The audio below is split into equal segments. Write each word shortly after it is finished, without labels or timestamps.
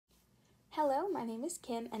Hello, my name is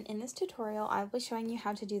Kim, and in this tutorial I will be showing you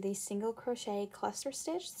how to do the single crochet cluster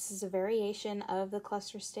stitch. This is a variation of the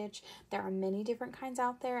cluster stitch. There are many different kinds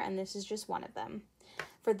out there, and this is just one of them.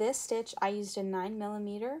 For this stitch I used a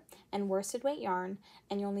 9mm and worsted weight yarn,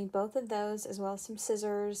 and you'll need both of those as well as some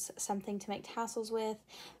scissors, something to make tassels with,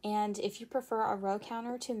 and if you prefer a row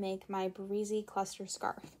counter, to make my Breezy cluster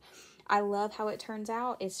scarf. I love how it turns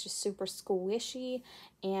out. It's just super squishy,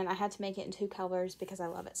 and I had to make it in 2 colors because I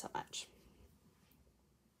love it so much.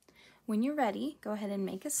 When you're ready, go ahead and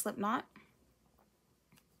make a slip knot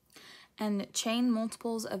and chain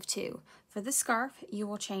multiples of 2. For this scarf, you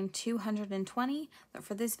will chain 220, but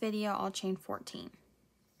for this video, I'll chain 14.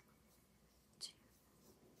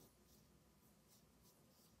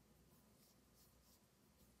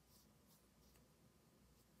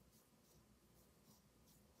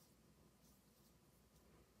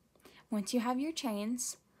 Once you have your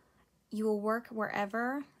chains, you will work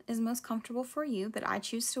wherever is most comfortable for you, but I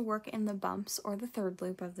choose to work in the bumps or the 3rd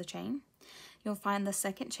loop of the chain. You'll find the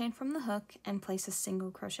 2nd chain from the hook and place a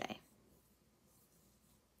single crochet.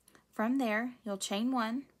 From there, you'll chain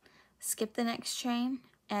 1, skip the next chain,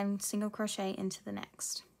 and single crochet into the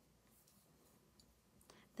next.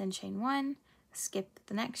 Then chain 1, skip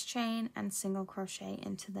the next chain, and single crochet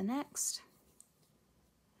into the next.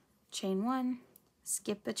 Chain 1,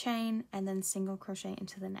 skip a chain, and then single crochet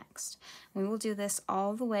into the next. We will do this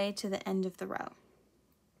all the way to the end of the row.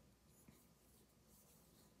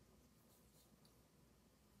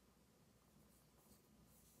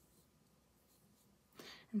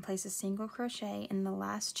 And place a single crochet in the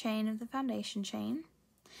last chain of the foundation chain.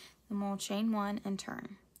 Then we'll chain 1 and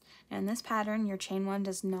turn. Now in this pattern, your chain 1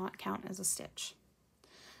 does not count as a stitch.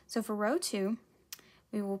 So for row 2,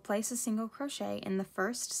 we will place a single crochet in the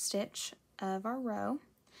first stitch of our row,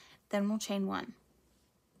 then we'll chain 1.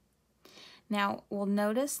 Now we'll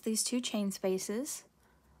notice these 2 chain spaces.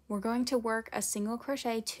 We're going to work a single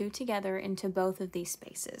crochet 2 together into both of these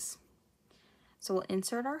spaces. So we'll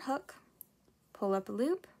insert our hook, pull up a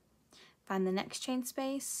loop, find the next chain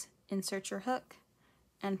space, insert your hook,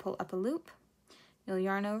 and pull up a loop. You'll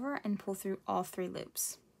yarn over and pull through all 3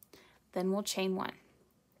 loops. Then we'll chain 1.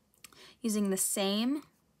 Using the same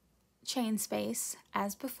chain space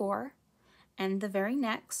as before, and the very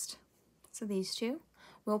next, so these 2,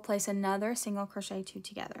 we'll place another single crochet 2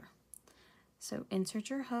 together. So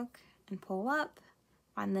insert your hook and pull up,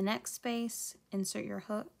 find the next space, insert your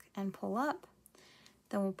hook and pull up,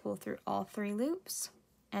 then we'll pull through all 3 loops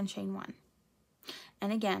and chain 1.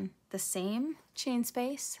 And again, the same chain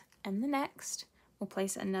space and the next, we'll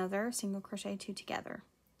place another single crochet 2 together.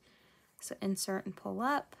 So insert and pull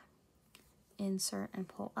up, insert and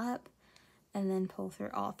pull up, and then pull through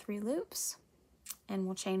all 3 loops, and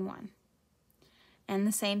we'll chain 1. And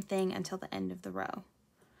the same thing until the end of the row.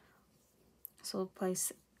 So we'll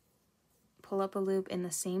pull up a loop in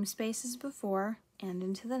the same space as before and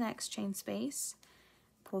into the next chain space,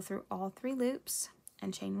 pull through all 3 loops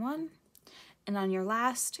and chain 1. And on your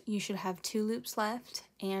last, you should have 2 loops left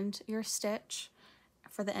and your stitch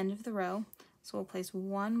for the end of the row. So we'll place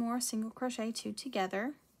 1 more single crochet 2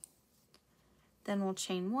 together, then we'll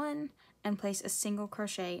chain 1 and place a single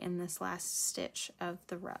crochet in this last stitch of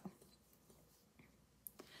the row.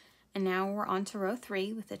 And now we're on to row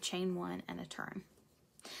 3 with a chain 1 and a turn.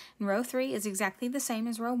 And row 3 is exactly the same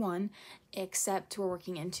as row 1, except we're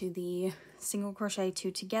working into the single crochet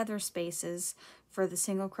 2 together spaces for the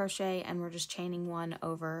single crochet, and we're just chaining 1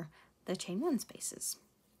 over the chain 1 spaces.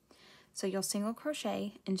 So you'll single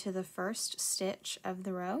crochet into the first stitch of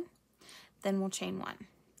the row, then we'll chain 1.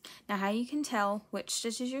 Now how you can tell which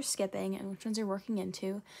stitches you're skipping and which ones you're working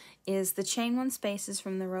into is the chain 1 spaces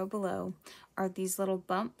from the row below are these little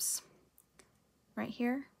bumps right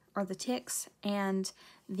here, or the ticks, and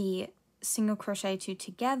the single crochet 2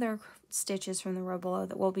 together stitches from the row below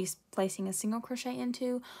that we'll be placing a single crochet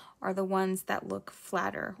into are the ones that look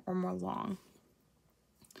flatter or more long.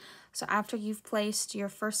 So after you've placed your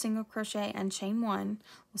first single crochet and chain 1,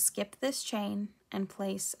 we'll skip this chain and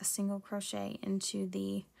place a single crochet into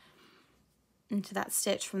that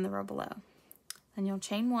stitch from the row below. Then you'll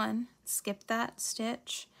chain 1, skip that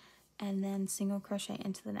stitch, and then single crochet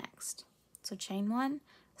into the next. So chain 1,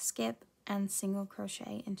 skip, and single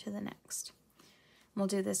crochet into the next. We'll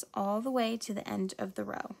do this all the way to the end of the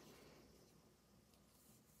row.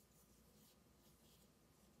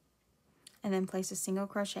 And then place a single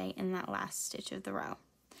crochet in that last stitch of the row.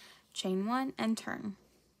 Chain 1 and turn.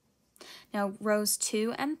 Now rows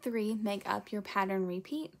 2 and 3 make up your pattern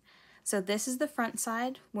repeat. So this is the front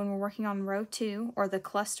side when we're working on row 2, or the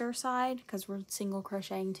cluster side because we're single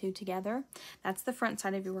crocheting 2 together. That's the front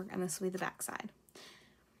side of your work, and this will be the back side.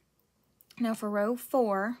 Now for row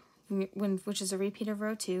 4, which is a repeat of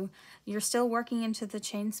row 2, you're still working into the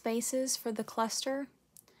chain spaces for the cluster.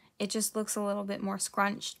 It just looks a little bit more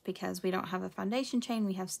scrunched because we don't have a foundation chain,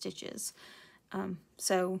 we have stitches.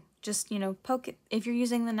 So just, you know, poke it. If you're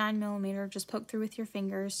using the 9mm, just poke through with your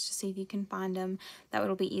fingers to see if you can find them. That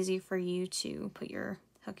will be easy for you to put your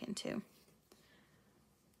hook into.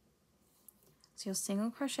 So you'll single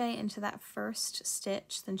crochet into that first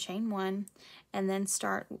stitch, then chain 1, and then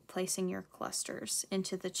start placing your clusters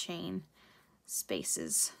into the chain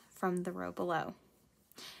spaces from the row below.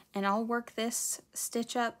 And I'll work this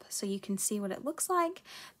stitch up so you can see what it looks like,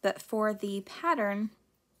 but for the pattern,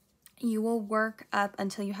 you will work up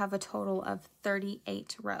until you have a total of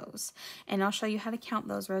 38 rows. And I'll show you how to count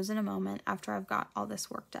those rows in a moment after I've got all this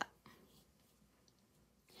worked up.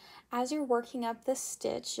 As you're working up this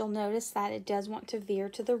stitch, you'll notice that it does want to veer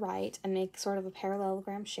to the right and make sort of a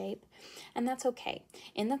parallelogram shape, and that's okay.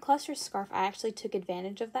 In the cluster scarf, I actually took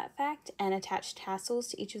advantage of that fact and attached tassels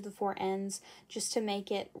to each of the 4 ends just to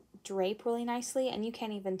make it drape really nicely, and you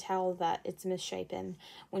can't even tell that it's misshapen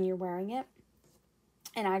when you're wearing it.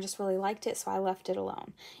 And I just really liked it, so I left it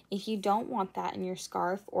alone. If you don't want that in your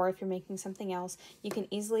scarf, or if you're making something else, you can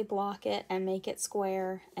easily block it and make it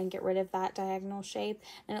square and get rid of that diagonal shape,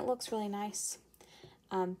 and it looks really nice.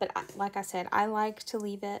 But like I said, I like to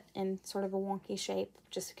leave it in sort of a wonky shape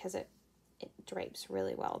just because it drapes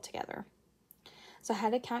really well together. So how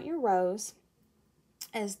to count your rows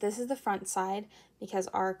is this is the front side, because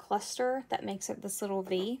our cluster that makes up this little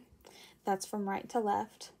V, that's from right to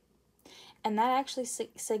left. And that actually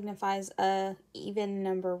signifies a even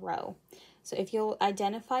number row. So if you'll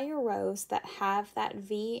identify your rows that have that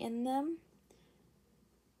V in them,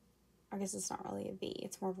 I guess it's not really a V,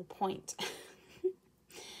 it's more of a point.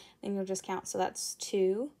 Then you'll just count. So that's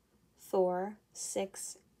 2, 4,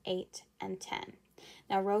 6, 8, and 10.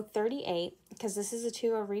 Now row 38, because this is a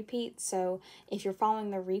 2-row repeat, so if you're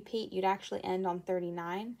following the repeat, you'd actually end on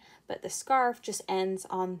 39, but the scarf just ends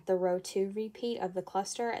on the row 2 repeat of the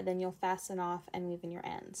cluster, and then you'll fasten off and weave in your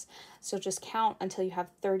ends. So just count until you have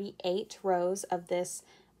 38 rows of this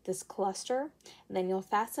cluster, and then you'll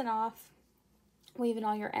fasten off, weave in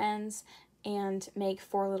all your ends, and make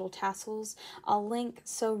 4 little tassels. I'll link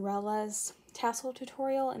Sorella's tassel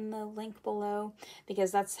tutorial in the link below,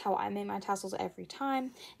 because that's how I make my tassels every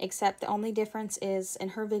time, except the only difference is in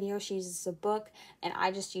her video she uses a book and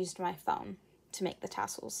I just used my phone to make the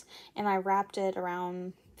tassels, and I wrapped it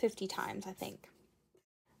around 50 times, I think.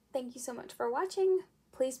 Thank you so much for watching.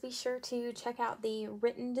 Please be sure to check out the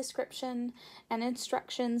written description and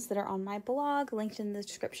instructions that are on my blog, linked in the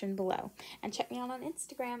description below. And check me out on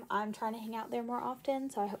Instagram. I'm trying to hang out there more often,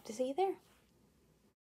 so I hope to see you there.